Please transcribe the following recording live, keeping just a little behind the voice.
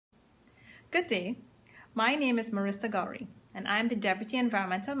Good day. My name is Marissa Gowrie, and I am the Deputy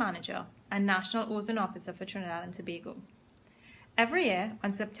Environmental Manager and National Ozone Officer for Trinidad and Tobago. Every year,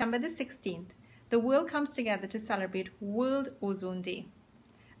 on September the 16th, the world comes together to celebrate World Ozone Day,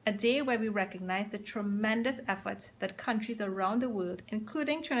 a day where we recognize the tremendous effort that countries around the world,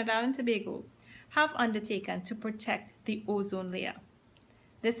 including Trinidad and Tobago, have undertaken to protect the ozone layer.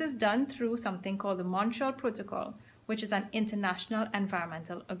 This is done through something called the Montreal Protocol, which is an international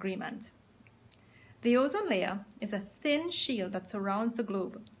environmental agreement. The ozone layer is a thin shield that surrounds the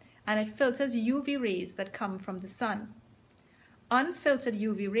globe, and it filters UV rays that come from the sun. Unfiltered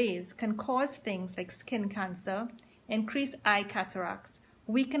UV rays can cause things like skin cancer, increase eye cataracts,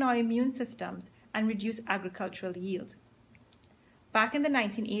 weaken our immune systems, and reduce agricultural yield. Back in the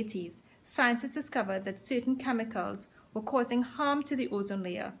 1980s, scientists discovered that certain chemicals were causing harm to the ozone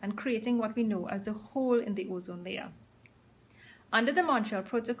layer and creating what we know as a hole in the ozone layer. Under the Montreal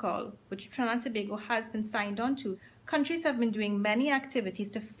Protocol, which Trinidad and Tobago has been signed on to, countries have been doing many activities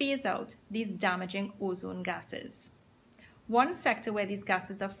to phase out these damaging ozone gases. One sector where these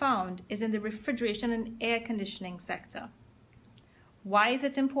gases are found is in the refrigeration and air conditioning sector. Why is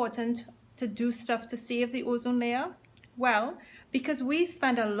it important to do stuff to save the ozone layer? Well, because we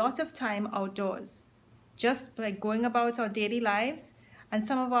spend a lot of time outdoors, just like going about our daily lives, and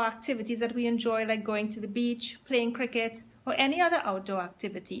some of our activities that we enjoy, like going to the beach, playing cricket, or any other outdoor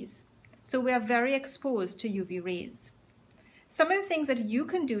activities. So we are very exposed to UV rays. Some of the things that you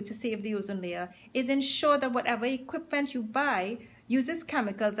can do to save the ozone layer is ensure that whatever equipment you buy uses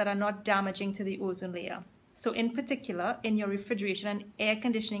chemicals that are not damaging to the ozone layer. So in particular, in your refrigeration and air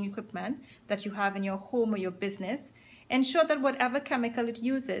conditioning equipment that you have in your home or your business, ensure that whatever chemical it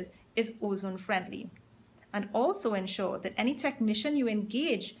uses is ozone friendly. And also ensure that any technician you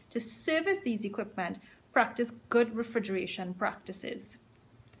engage to service these equipment practice good refrigeration practices.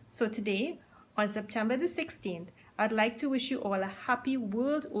 So today, on September the 16th, I'd like to wish you all a happy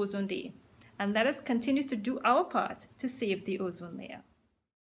World Ozone Day, and let us continue to do our part to save the ozone layer.